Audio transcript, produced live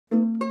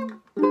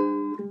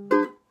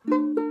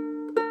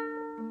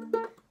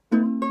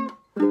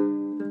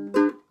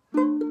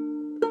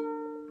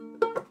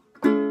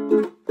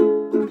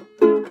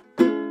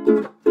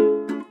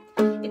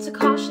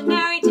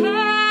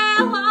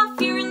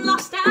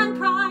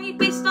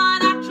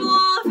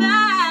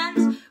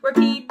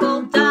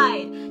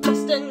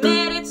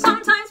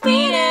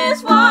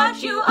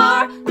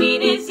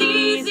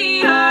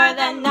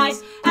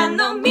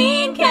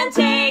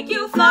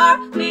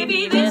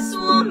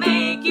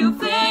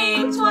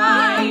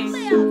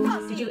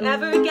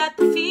get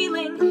the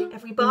feeling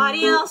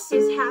everybody else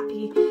is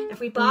happy,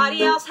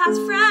 everybody else has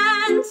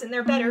friends, and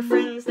they're better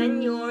friends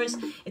than yours.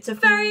 It's a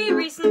very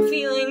recent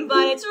feeling,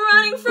 but it's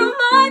running through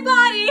my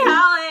body,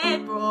 how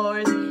it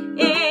roars.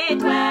 Where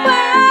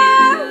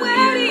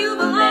do you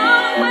belong?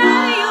 Where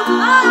do you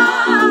belong?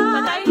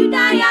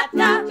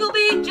 You'll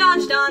be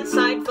judged on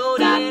sight,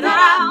 voted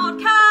out,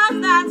 'cause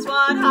that's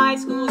what high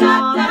school's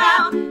all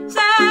about.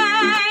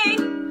 Say,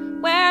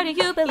 where do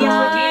you belong?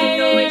 yes, Regina,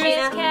 you're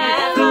Regina, and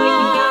every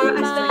week you hear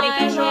I still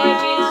making sure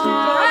Regina's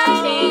yours to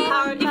staying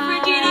power. If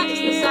Regina is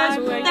the sun,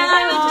 then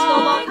I went to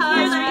snowball,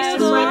 'cause I'm used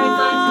to swiping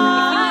funds.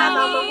 If you have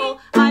alcohol,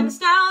 I'm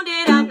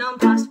astounded and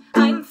nonplussed.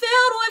 I'm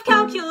filled with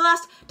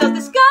calculus. Does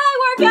this guy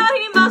work out?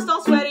 He must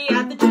all sweaty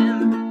at the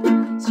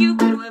gym.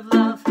 Stupid with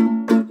love,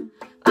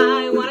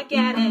 I wanna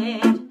get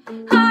it,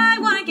 I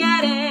wanna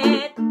get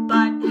it,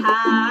 but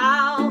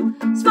how?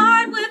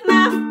 Smart with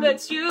math,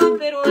 but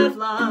stupid with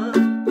love.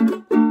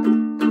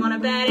 You wanna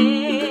bet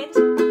it,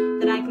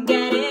 that I can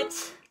get it?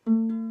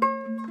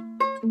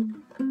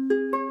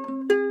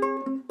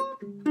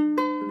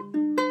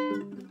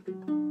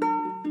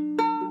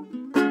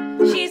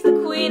 She's the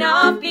queen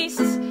of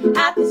beasts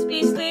at this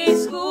beastly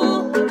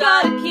school.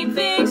 Gotta keep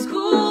things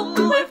cool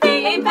with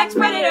the apex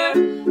predator.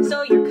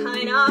 So you're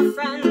kind of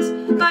friends,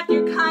 but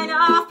you're kind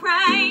of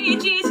prey.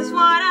 Jesus,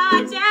 what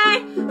a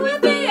day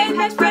with the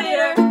apex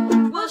predator.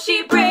 Will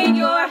she braid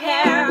your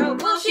hair?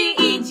 Will she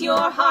eat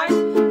your heart?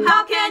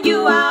 How can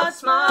you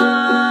outsmart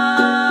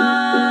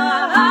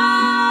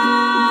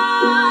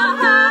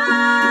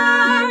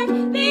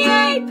the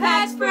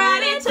apex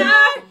predator?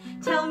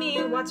 Tell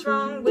me what's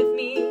wrong with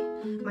me,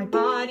 my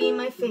body,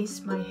 my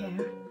face, my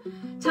hair.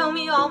 Tell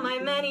me all my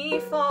many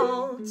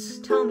faults,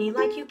 tell me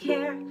like you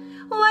care.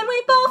 When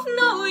we both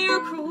know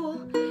you're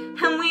cruel,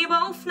 and we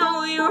both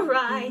know you're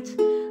right,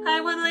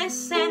 I would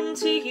listen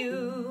to you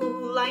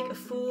like a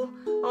fool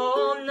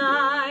all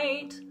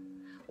night.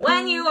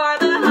 When you are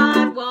the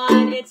hot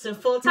one, it's a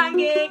full-time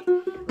gig,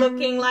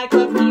 looking like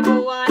what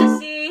people wanna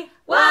see.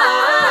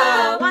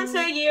 Whoa! Once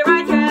a year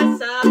I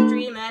dress up,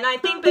 dream and I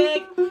think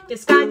big,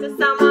 disguised as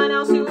someone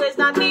else who is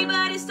not me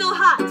but is still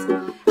hot.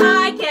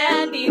 I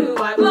can be who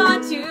I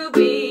want to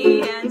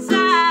be, and sexy.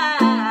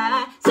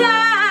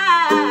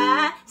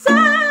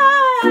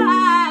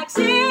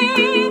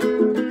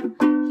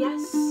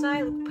 Yes,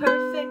 I look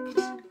perfect.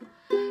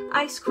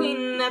 Ice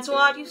queen, that's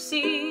what you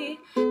see.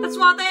 That's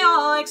what they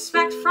all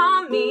expect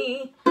from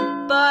me.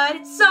 But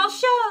it's all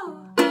show.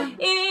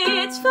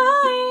 It's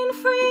fine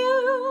for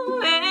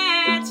you.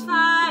 It's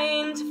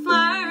fine to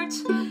flirt.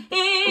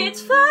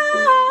 It's fine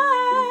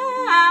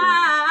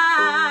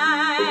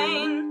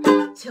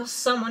till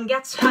someone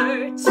gets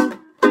hurt.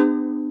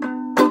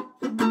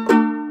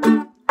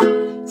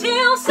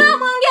 Till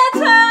someone gets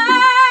hurt.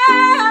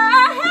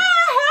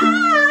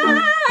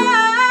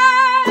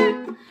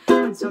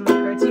 When someone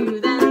hurts you,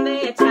 then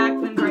they attack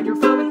and grind your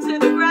foe into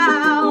the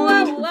ground.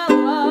 Whoa, whoa,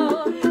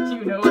 whoa.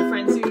 You know a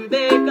friends who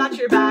they've got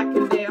your back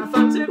and they are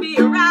fun to be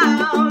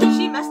around.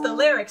 She messed the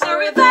lyrics. A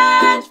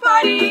revenge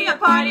party, a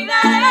party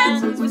that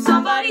ends with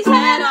somebody's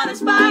head on a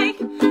spike.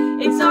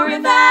 It's a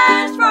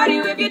revenge party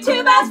with your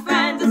two best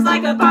friends. It's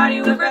like a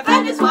party with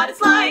revenge is what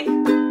it's like.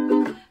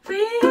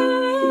 Free,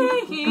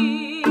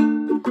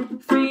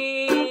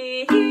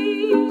 free,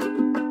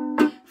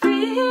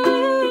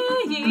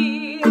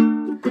 free,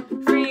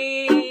 free,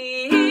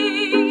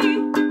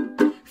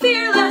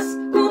 fearless.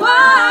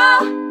 Whoa,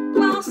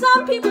 well,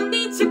 some people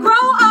need to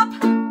grow up.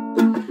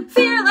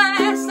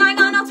 Fearless, I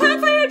got no time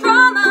for your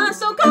drama,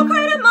 so go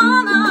cry to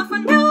mama. For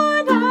now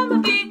on, I'ma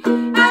be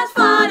as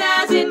fun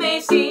as it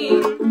may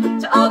seem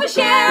to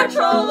overshare,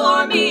 troll,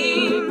 or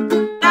meme.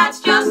 That's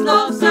just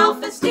low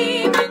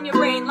self-esteem in your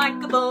brain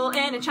like a bull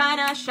in a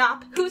china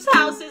shop. Whose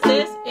house is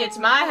this? It's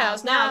my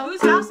house now.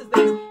 Whose house is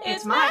this?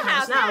 It's my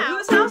house now.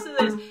 Whose house is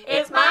this?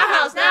 It's my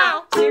house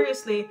now.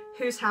 Seriously,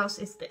 whose house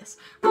is this?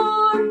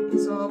 More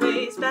is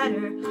always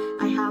better.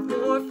 I have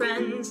more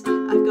friends.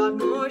 I've got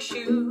more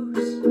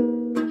shoes.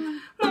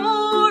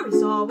 More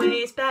is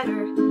always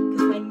better,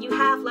 'cause when you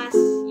have less,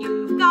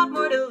 you've got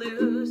more to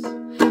lose.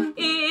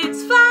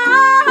 It's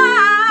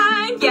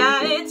fine,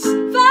 yeah, it's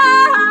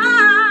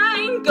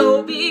fine,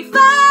 go be fine.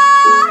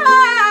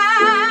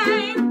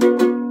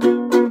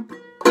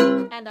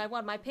 And I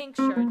want my pink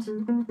shirt.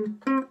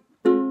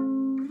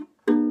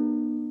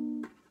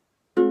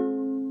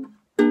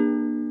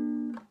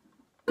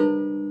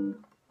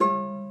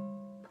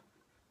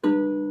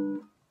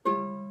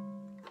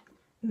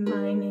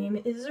 My name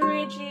is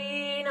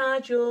Regina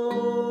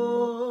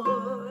George,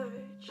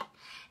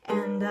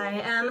 and I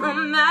am a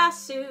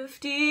massive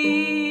deal.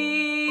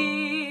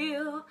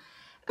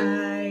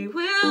 I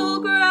will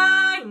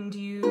grind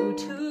you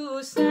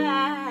to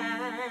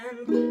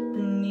sand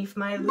beneath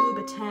my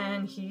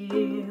Louboutin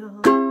heel.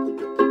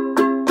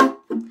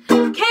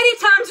 Katie,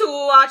 time to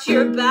watch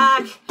your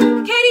back.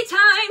 Katie,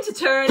 time to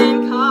turn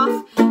and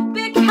cough,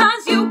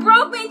 because you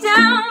broke me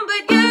down,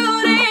 but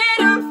you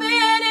didn't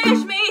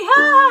finish me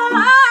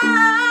off.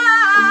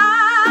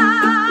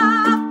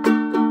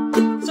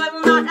 So I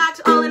will not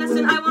act all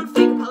innocent, I won't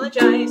fake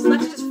apologize.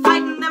 Let's just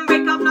fight and then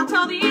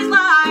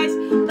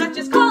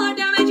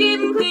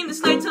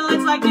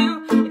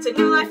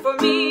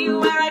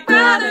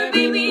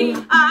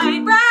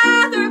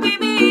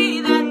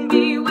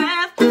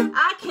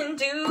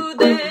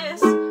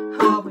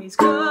feeling's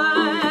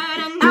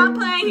good, and not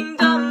playing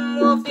dumb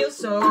will feel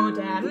so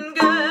damn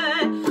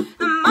good.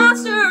 The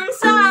monster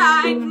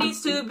inside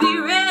needs to be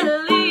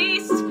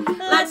released.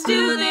 Let's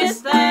do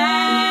this thing.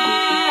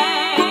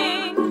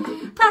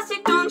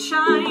 Plastic don't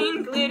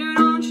shine, glitter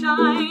don't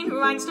shine,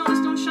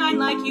 rhinestones don't shine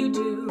like you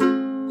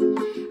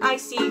do. I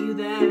see you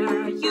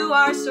there, you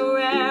are so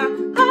rare.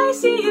 I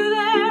see you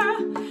there,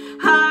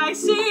 I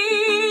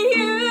see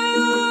you.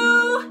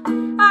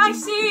 I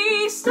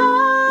see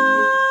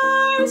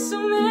stars,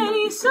 so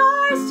many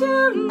stars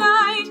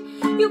tonight.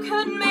 You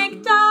couldn't